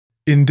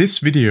In this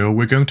video,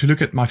 we're going to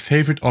look at my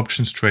favorite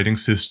options trading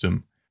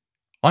system.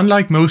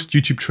 Unlike most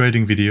YouTube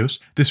trading videos,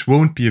 this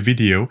won't be a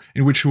video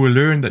in which you will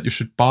learn that you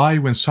should buy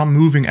when some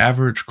moving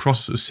average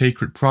crosses a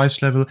sacred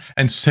price level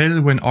and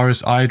sell when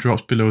RSI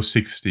drops below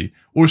 60,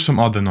 or some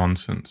other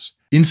nonsense.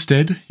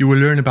 Instead, you will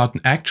learn about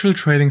an actual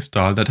trading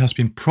style that has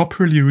been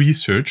properly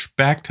researched,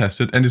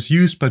 backtested, and is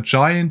used by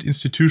giant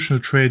institutional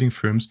trading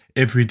firms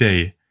every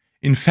day.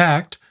 In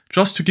fact,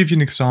 just to give you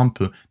an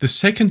example, the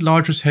second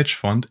largest hedge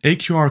fund,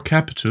 AQR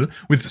Capital,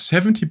 with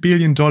 $70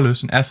 billion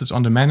in assets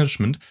under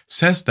management,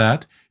 says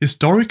that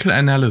historical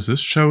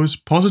analysis shows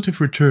positive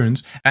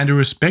returns and a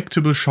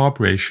respectable Sharpe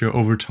ratio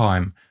over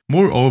time.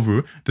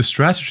 Moreover, the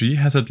strategy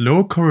has had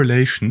low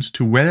correlations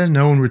to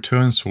well-known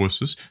return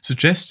sources,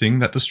 suggesting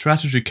that the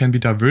strategy can be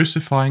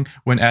diversifying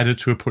when added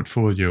to a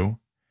portfolio.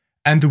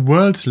 And the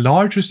world's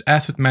largest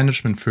asset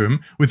management firm,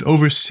 with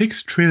over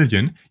 6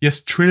 trillion, yes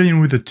trillion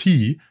with a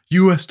T,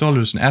 US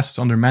dollars in assets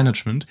under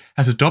management,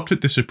 has adopted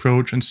this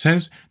approach and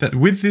says that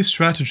with this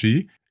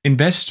strategy,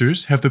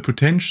 investors have the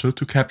potential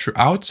to capture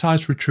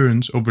outsized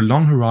returns over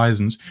long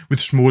horizons with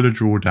smaller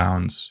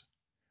drawdowns.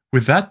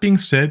 With that being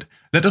said,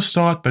 let us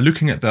start by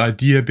looking at the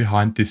idea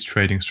behind this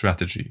trading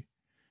strategy.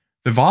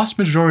 The vast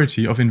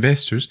majority of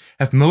investors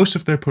have most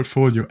of their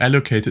portfolio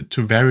allocated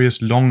to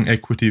various long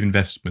equity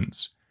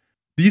investments.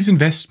 These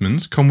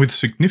investments come with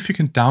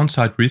significant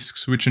downside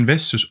risks which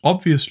investors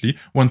obviously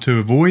want to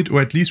avoid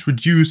or at least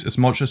reduce as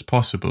much as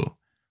possible.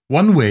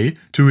 One way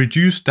to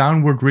reduce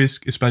downward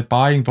risk is by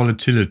buying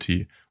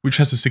volatility, which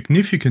has a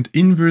significant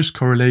inverse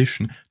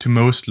correlation to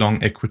most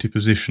long equity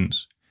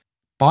positions.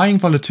 Buying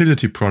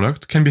volatility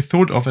products can be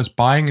thought of as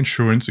buying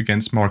insurance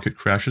against market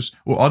crashes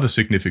or other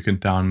significant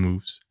down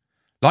moves.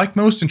 Like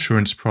most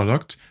insurance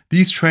products,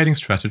 these trading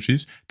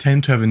strategies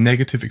tend to have a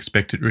negative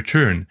expected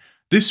return.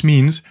 This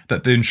means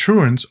that the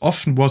insurance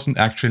often wasn't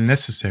actually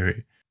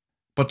necessary.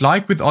 But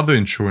like with other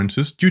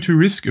insurances, due to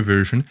risk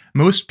aversion,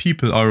 most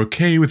people are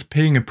okay with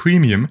paying a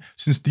premium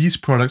since these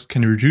products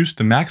can reduce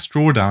the max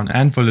drawdown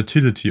and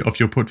volatility of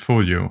your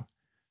portfolio.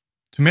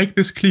 To make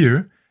this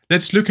clear,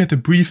 let's look at a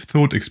brief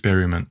thought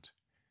experiment.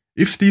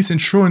 If these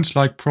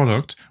insurance-like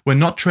products were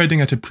not trading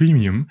at a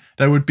premium,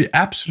 there would be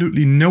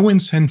absolutely no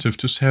incentive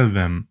to sell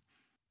them.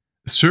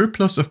 A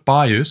surplus of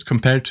buyers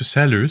compared to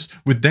sellers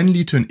would then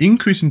lead to an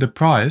increase in the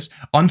price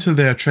until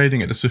they are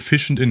trading at a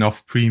sufficient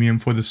enough premium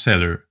for the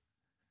seller.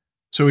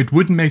 So it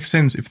wouldn't make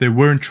sense if they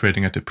weren't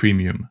trading at a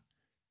premium.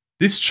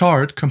 This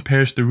chart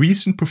compares the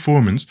recent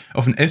performance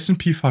of an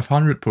S&P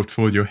 500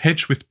 portfolio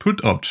hedged with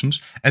put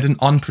options and an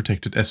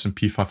unprotected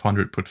S&P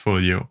 500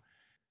 portfolio.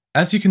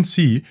 As you can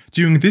see,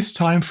 during this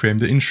time frame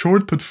the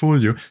insured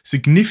portfolio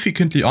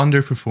significantly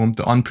underperformed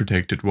the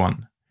unprotected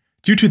one.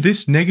 Due to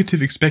this negative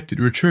expected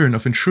return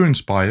of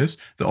insurance buyers,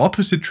 the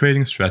opposite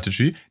trading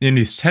strategy,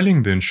 namely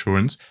selling the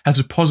insurance, has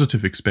a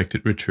positive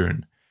expected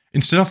return.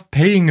 Instead of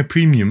paying a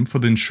premium for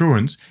the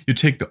insurance, you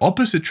take the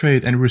opposite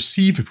trade and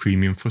receive a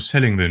premium for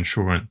selling the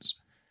insurance.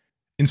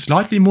 In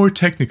slightly more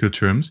technical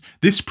terms,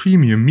 this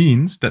premium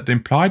means that the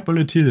implied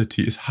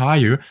volatility is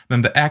higher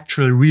than the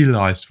actual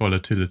realized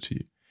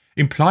volatility.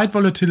 Implied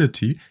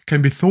volatility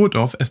can be thought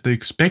of as the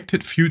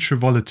expected future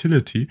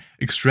volatility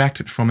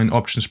extracted from an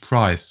option's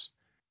price.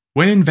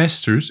 When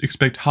investors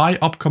expect high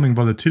upcoming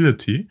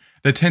volatility,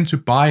 they tend to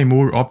buy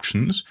more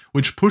options,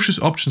 which pushes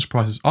options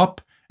prices up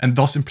and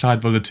thus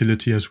implied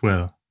volatility as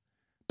well.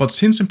 But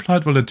since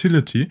implied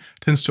volatility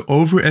tends to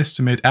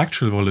overestimate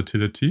actual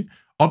volatility,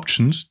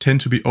 options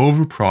tend to be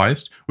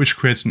overpriced, which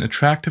creates an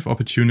attractive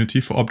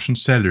opportunity for option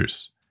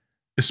sellers.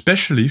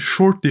 Especially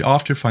shortly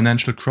after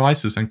financial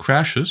crises and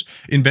crashes,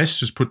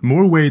 investors put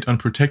more weight on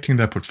protecting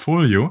their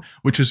portfolio,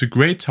 which is a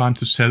great time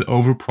to sell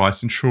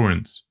overpriced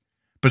insurance.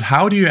 But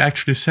how do you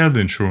actually sell the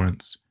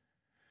insurance?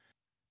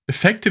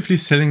 Effectively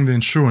selling the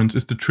insurance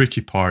is the tricky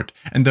part,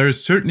 and there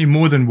is certainly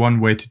more than one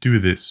way to do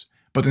this.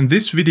 But in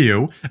this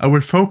video, I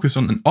will focus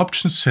on an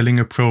options selling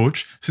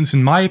approach, since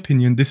in my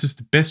opinion this is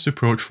the best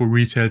approach for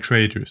retail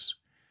traders.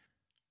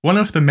 One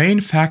of the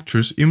main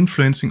factors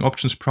influencing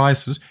options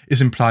prices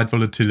is implied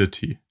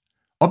volatility.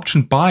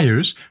 Option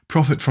buyers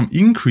profit from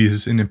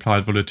increases in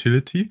implied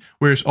volatility,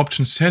 whereas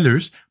option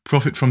sellers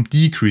profit from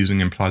decreasing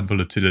implied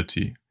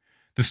volatility.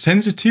 The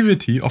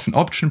sensitivity of an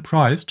option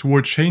price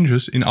toward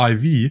changes in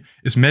IV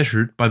is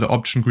measured by the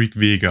option Greek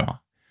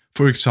vega.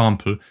 For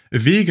example, a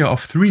vega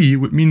of 3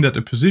 would mean that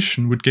a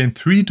position would gain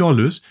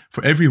 $3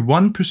 for every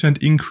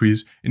 1%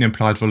 increase in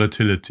implied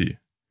volatility.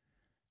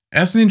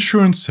 As an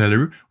insurance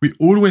seller, we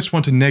always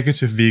want a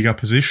negative vega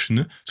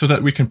position so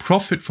that we can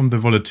profit from the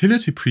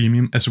volatility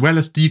premium as well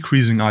as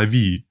decreasing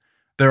IV.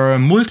 There are a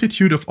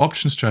multitude of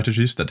option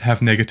strategies that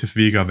have negative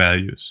vega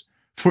values.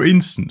 For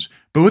instance,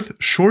 both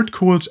short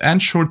calls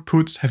and short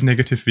puts have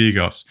negative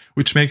vegas,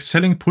 which makes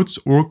selling puts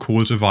or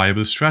calls a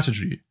viable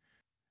strategy.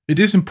 It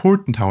is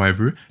important,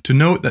 however, to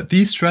note that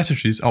these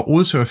strategies are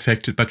also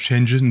affected by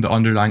changes in the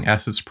underlying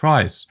asset's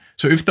price.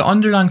 So if the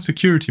underlying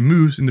security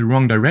moves in the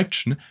wrong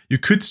direction, you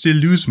could still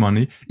lose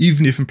money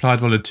even if implied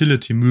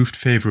volatility moved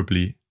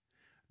favorably.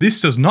 This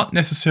does not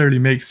necessarily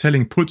make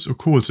selling puts or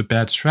calls a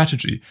bad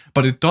strategy,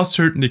 but it does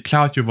certainly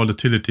cloud your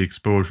volatility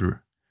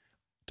exposure.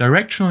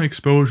 Directional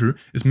exposure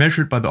is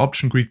measured by the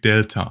option Greek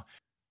delta,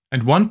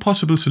 and one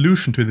possible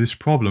solution to this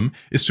problem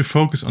is to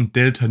focus on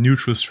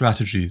delta-neutral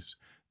strategies.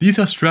 These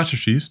are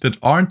strategies that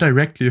aren't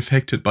directly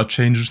affected by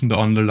changes in the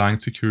underlying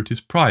security's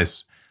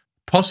price.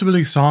 Possible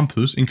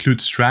examples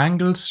include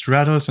strangles,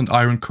 straddles, and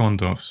iron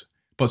condors.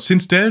 But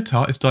since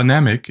delta is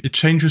dynamic, it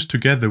changes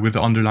together with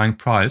the underlying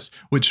price,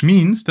 which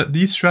means that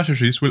these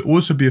strategies will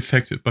also be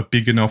affected by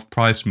big enough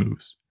price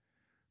moves.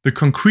 The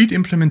concrete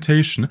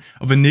implementation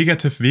of a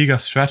negative vega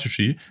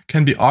strategy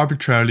can be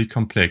arbitrarily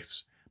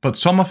complex, but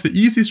some of the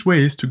easiest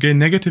ways to gain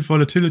negative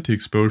volatility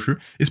exposure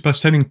is by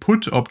selling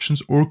put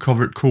options or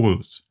covered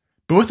calls.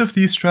 Both of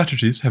these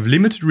strategies have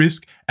limited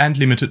risk and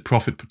limited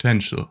profit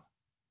potential.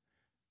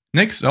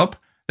 Next up,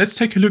 let's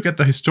take a look at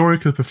the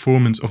historical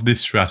performance of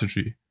this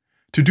strategy.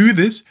 To do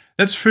this,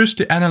 let's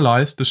firstly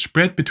analyze the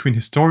spread between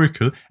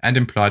historical and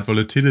implied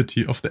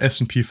volatility of the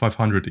S&P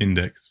 500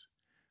 index.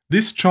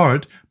 This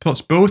chart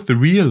plots both the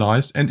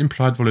realized and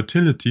implied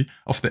volatility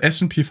of the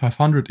S&P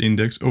 500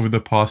 index over the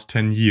past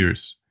 10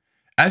 years.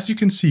 As you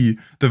can see,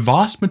 the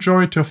vast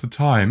majority of the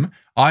time,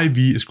 IV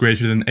is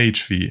greater than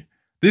HV.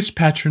 This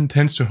pattern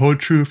tends to hold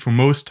true for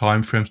most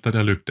time frames that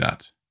I looked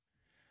at.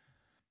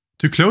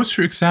 To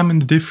closer examine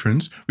the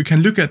difference, we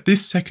can look at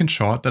this second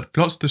chart that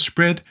plots the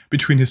spread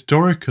between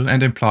historical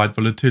and implied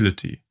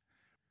volatility.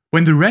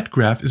 When the red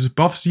graph is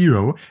above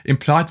zero,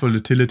 implied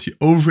volatility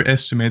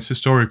overestimates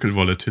historical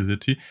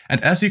volatility, and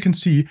as you can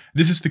see,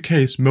 this is the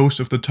case most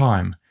of the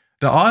time.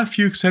 There are a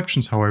few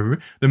exceptions, however,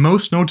 the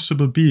most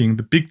noticeable being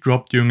the big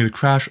drop during the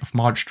crash of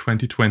March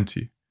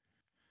 2020.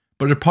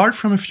 But apart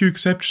from a few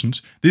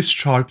exceptions, this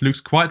chart looks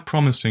quite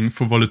promising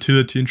for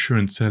volatility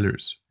insurance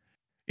sellers.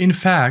 In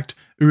fact,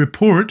 a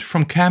report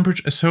from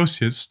Cambridge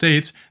Associates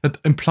states that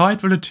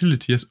implied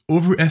volatility has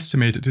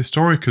overestimated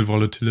historical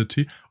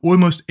volatility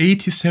almost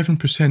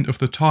 87% of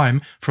the time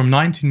from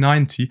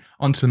 1990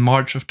 until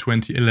March of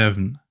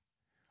 2011.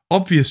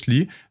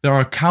 Obviously, there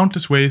are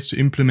countless ways to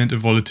implement a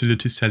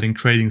volatility selling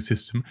trading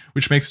system,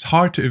 which makes it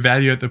hard to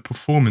evaluate the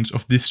performance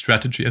of this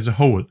strategy as a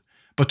whole.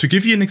 But to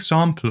give you an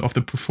example of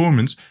the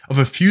performance of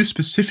a few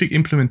specific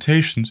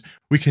implementations,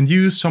 we can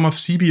use some of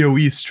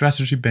CBOE's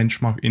strategy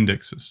benchmark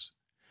indexes.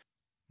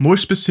 More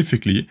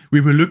specifically,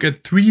 we will look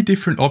at 3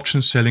 different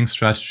option selling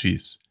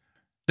strategies.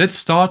 Let's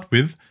start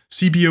with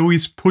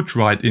CBOE's put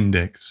right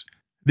index.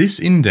 This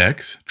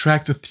index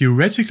tracks a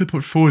theoretical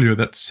portfolio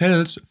that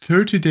sells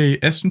 30-day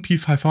S&P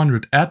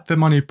 500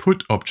 at-the-money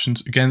put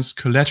options against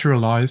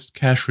collateralized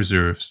cash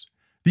reserves.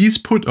 These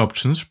put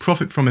options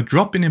profit from a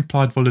drop in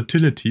implied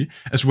volatility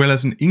as well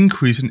as an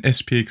increase in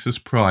SPX's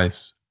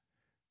price.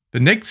 The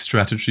next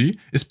strategy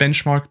is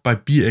benchmarked by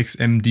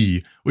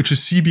BXMD, which is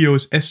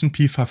CBOE's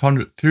S&P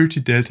 500 30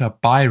 Delta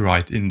Buy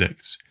Right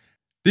Index.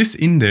 This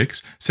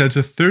index sells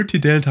a 30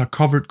 Delta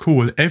covered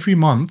call every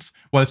month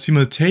while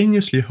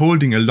simultaneously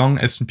holding a long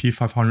S&P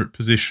 500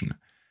 position.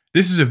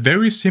 This is a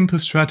very simple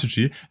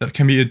strategy that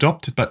can be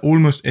adopted by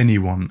almost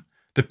anyone.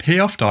 The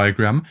payoff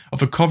diagram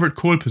of a covered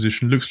call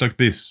position looks like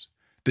this.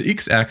 The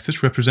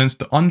x-axis represents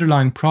the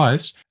underlying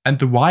price and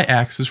the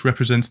y-axis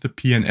represents the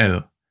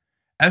P&L.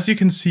 As you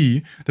can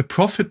see, the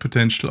profit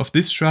potential of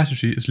this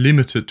strategy is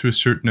limited to a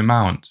certain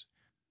amount.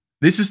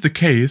 This is the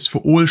case for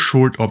all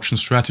short option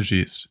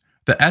strategies.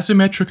 The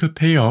asymmetrical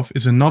payoff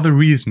is another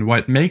reason why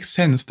it makes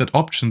sense that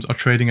options are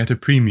trading at a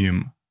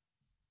premium.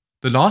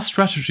 The last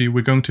strategy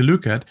we're going to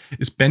look at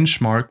is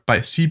benchmarked by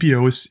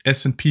CBOE's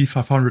S&P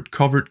 500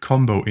 Covered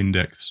Combo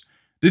Index.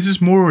 This is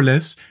more or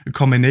less a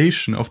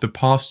combination of the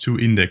past 2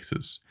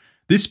 indexes.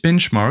 This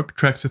benchmark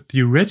tracks a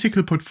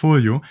theoretical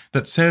portfolio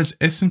that sells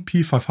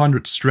S&P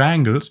 500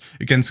 strangles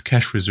against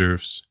cash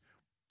reserves.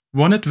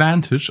 One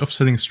advantage of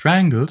selling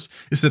strangles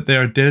is that they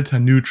are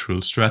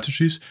delta-neutral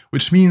strategies,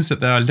 which means that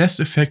they are less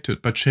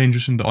affected by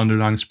changes in the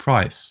underlying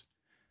price.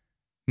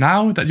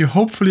 Now that you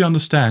hopefully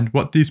understand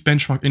what these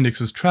benchmark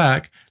indexes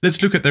track,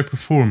 let's look at their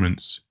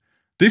performance.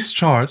 This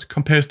chart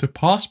compares the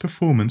past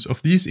performance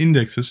of these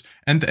indexes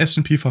and the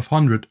S&P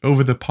 500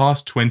 over the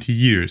past 20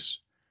 years.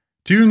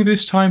 During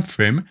this time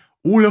frame,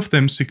 all of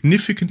them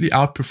significantly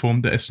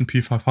outperformed the S&P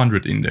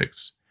 500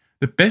 index.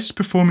 The best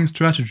performing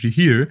strategy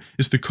here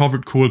is the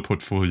covered call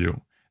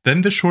portfolio,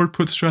 then the short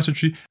put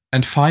strategy,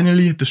 and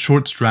finally the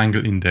short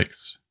strangle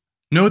index.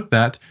 Note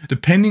that,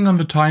 depending on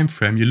the time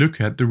frame you look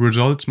at, the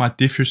results might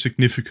differ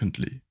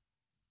significantly.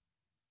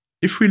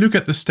 If we look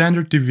at the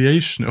standard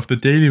deviation of the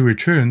daily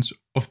returns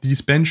of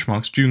these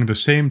benchmarks during the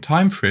same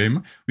time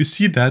frame, we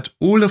see that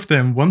all of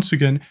them once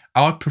again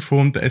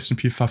outperformed the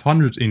S&P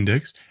 500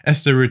 index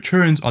as their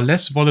returns are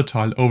less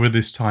volatile over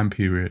this time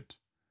period.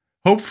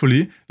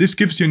 Hopefully, this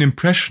gives you an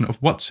impression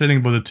of what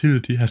selling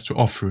volatility has to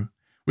offer.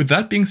 With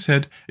that being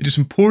said, it is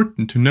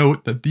important to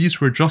note that these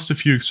were just a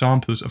few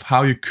examples of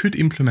how you could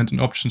implement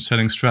an option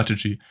selling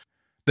strategy.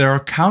 There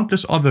are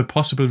countless other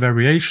possible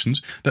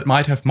variations that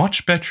might have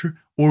much better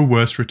or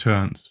worse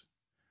returns.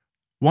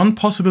 One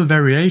possible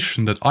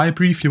variation that I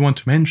briefly want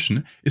to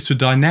mention is to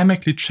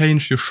dynamically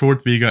change your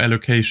short Vega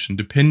allocation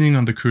depending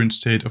on the current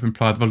state of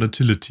implied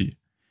volatility.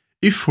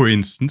 If, for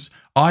instance,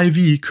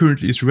 IV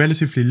currently is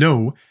relatively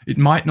low, it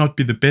might not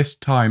be the best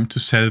time to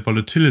sell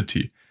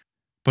volatility.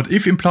 But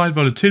if implied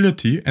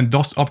volatility and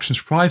thus options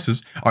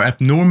prices are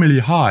abnormally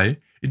high,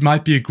 it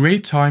might be a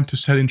great time to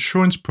sell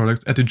insurance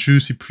products at a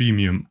juicy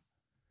premium.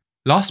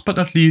 Last but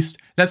not least,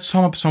 let's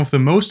sum up some of the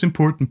most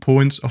important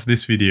points of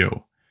this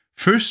video.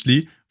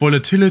 Firstly,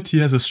 volatility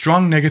has a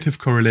strong negative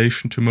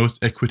correlation to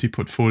most equity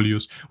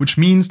portfolios, which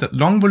means that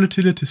long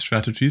volatility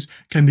strategies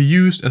can be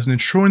used as an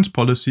insurance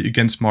policy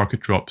against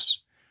market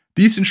drops.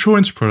 These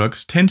insurance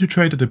products tend to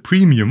trade at a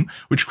premium,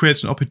 which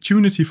creates an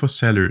opportunity for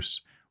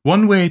sellers.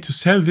 One way to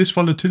sell this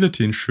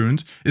volatility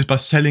insurance is by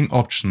selling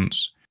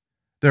options.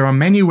 There are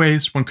many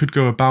ways one could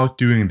go about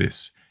doing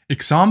this.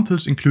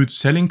 Examples include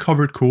selling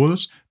covered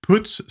calls,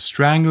 puts,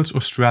 strangles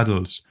or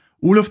straddles.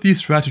 All of these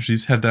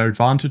strategies have their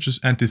advantages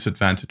and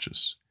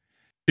disadvantages.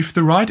 If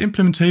the right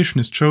implementation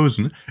is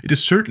chosen, it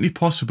is certainly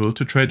possible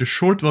to trade a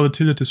short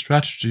volatility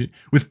strategy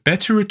with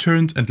better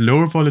returns and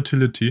lower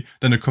volatility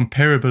than a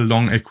comparable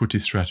long equity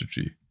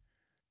strategy.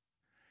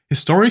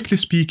 Historically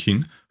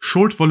speaking,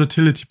 short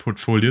volatility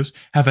portfolios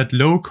have had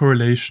low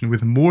correlation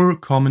with more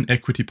common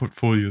equity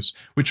portfolios,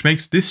 which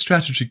makes this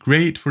strategy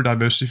great for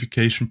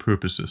diversification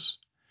purposes.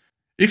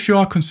 If you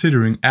are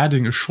considering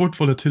adding a short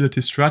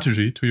volatility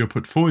strategy to your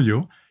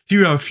portfolio,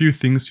 here are a few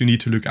things you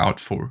need to look out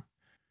for.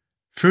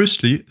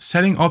 Firstly,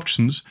 selling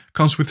options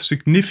comes with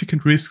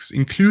significant risks,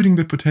 including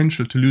the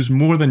potential to lose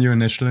more than your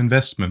initial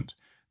investment.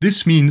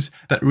 This means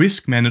that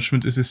risk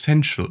management is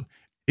essential.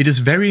 It is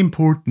very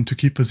important to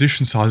keep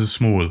position sizes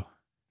small.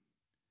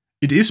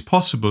 It is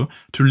possible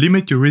to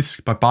limit your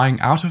risk by buying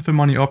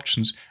out-of-the-money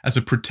options as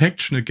a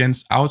protection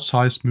against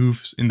outsized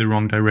moves in the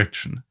wrong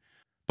direction.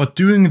 But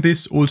doing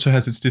this also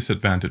has its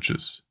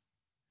disadvantages.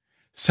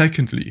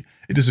 Secondly,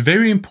 it is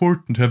very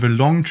important to have a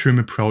long-term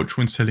approach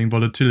when selling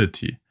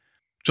volatility.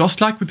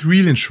 Just like with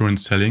real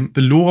insurance selling,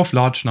 the law of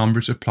large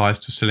numbers applies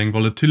to selling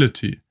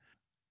volatility.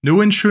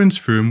 No insurance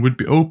firm would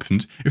be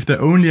opened if they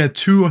only had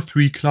 2 or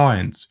 3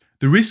 clients.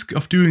 The risk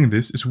of doing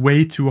this is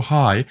way too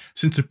high,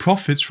 since the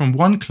profits from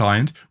one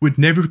client would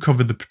never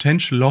cover the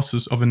potential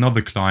losses of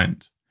another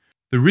client.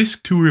 The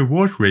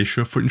risk-to-reward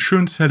ratio for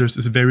insurance sellers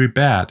is very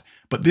bad,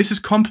 but this is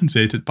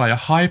compensated by a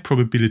high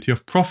probability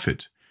of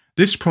profit.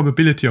 This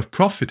probability of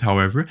profit,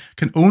 however,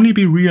 can only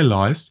be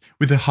realized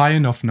with a high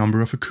enough number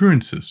of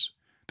occurrences.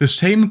 The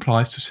same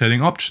applies to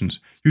selling options.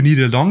 You need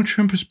a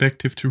long-term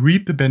perspective to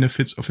reap the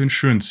benefits of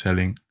insurance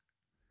selling.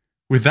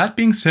 With that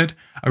being said,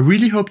 I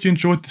really hope you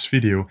enjoyed this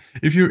video.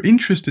 If you're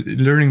interested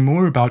in learning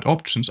more about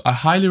options, I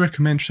highly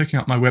recommend checking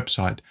out my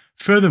website.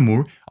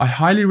 Furthermore, I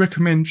highly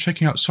recommend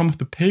checking out some of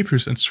the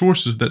papers and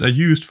sources that I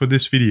used for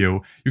this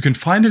video. You can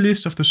find a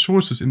list of the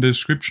sources in the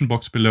description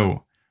box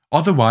below.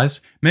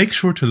 Otherwise, make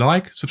sure to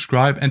like,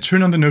 subscribe and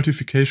turn on the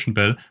notification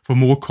bell for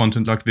more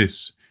content like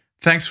this.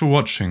 Thanks for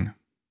watching.